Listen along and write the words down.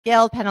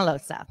Gil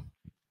Peñalosa.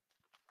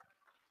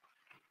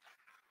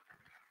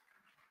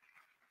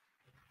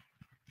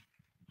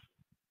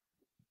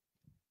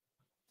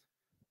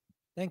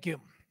 Thank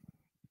you.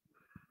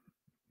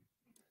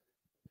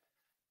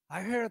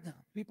 I heard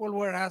people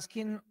were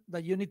asking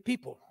that you need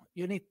people,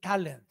 you need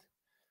talent.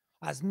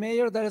 As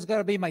mayor, that is going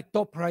to be my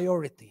top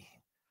priority.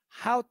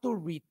 How to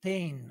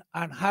retain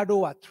and how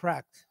to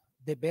attract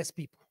the best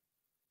people.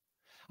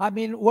 I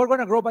mean, we're going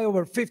to grow by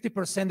over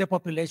 50% the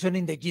population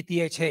in the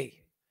GTHA.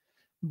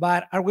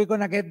 But are we going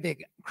to get the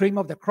cream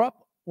of the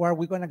crop or are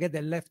we going to get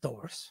the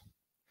leftovers?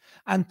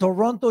 And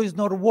Toronto is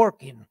not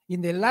working.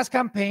 In the last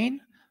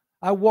campaign,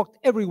 I walked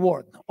every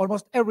ward,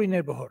 almost every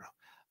neighborhood.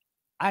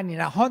 And in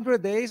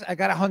 100 days, I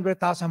got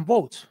 100,000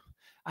 votes.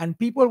 And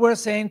people were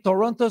saying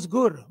Toronto's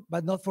good,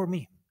 but not for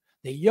me.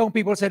 The young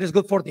people said it's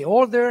good for the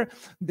older,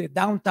 the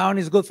downtown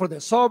is good for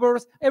the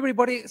suburbs.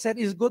 Everybody said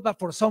it's good, but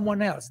for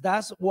someone else.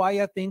 That's why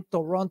I think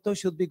Toronto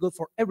should be good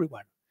for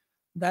everyone.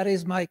 That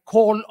is my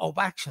call of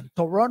action.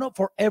 Toronto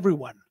for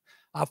everyone.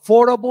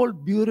 Affordable,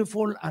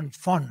 beautiful, and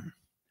fun.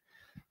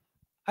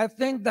 I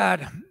think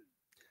that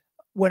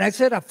when I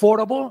said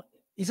affordable,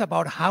 it's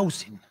about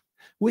housing.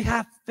 We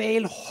have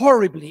failed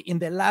horribly in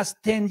the last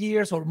 10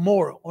 years or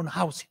more on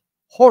housing.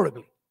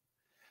 Horribly.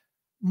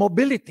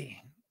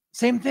 Mobility,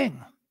 same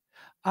thing.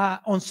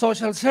 On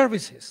social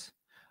services,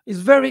 it's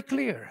very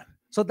clear.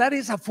 So that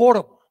is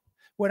affordable.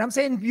 When I'm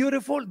saying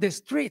beautiful, the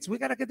streets, we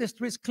got to get the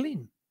streets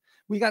clean.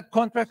 We got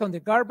contracts on the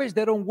garbage,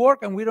 they don't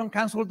work, and we don't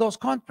cancel those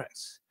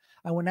contracts.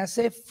 And when I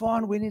say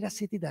fun, we need a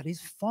city that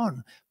is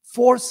fun.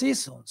 4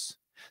 seasons.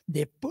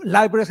 The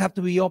libraries have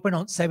to be open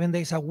on 7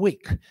 days a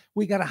week.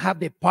 We got to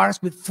have the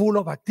parks with full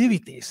of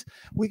activities.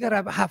 We got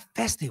to have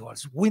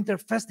festivals, winter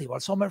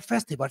festivals, summer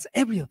festivals,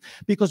 everything,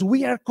 because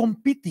we are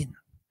competing.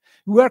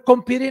 We are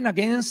competing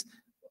against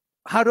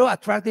how to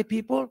attract the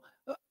people.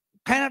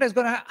 Canada is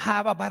going to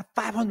have about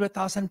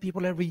 500,000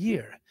 people every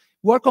year.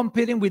 We're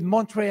competing with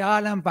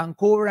Montreal and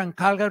Vancouver and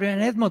Calgary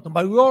and Edmonton,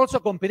 but we're also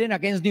competing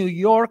against New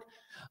York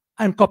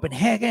and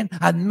Copenhagen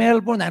and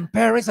Melbourne and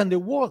Paris and the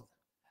world.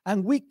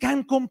 And we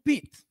can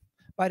compete.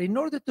 But in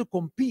order to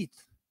compete,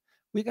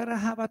 we got to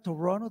have a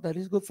Toronto that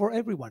is good for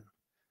everyone.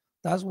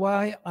 That's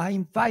why I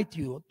invite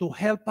you to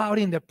help out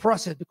in the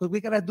process, because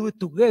we got to do it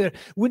together.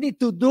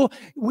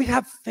 We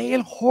have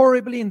failed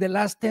horribly in the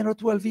last 10 or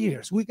 12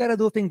 years. We got to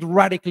do things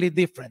radically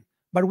different,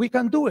 but we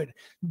can do it.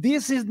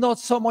 This is not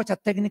so much a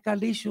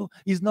technical issue.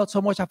 It's not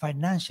so much a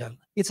financial.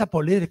 It's a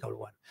political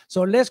one.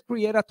 So let's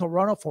create a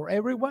Toronto for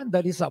everyone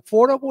that is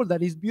affordable,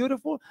 that is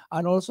beautiful,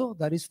 and also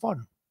that is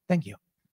fun. Thank you.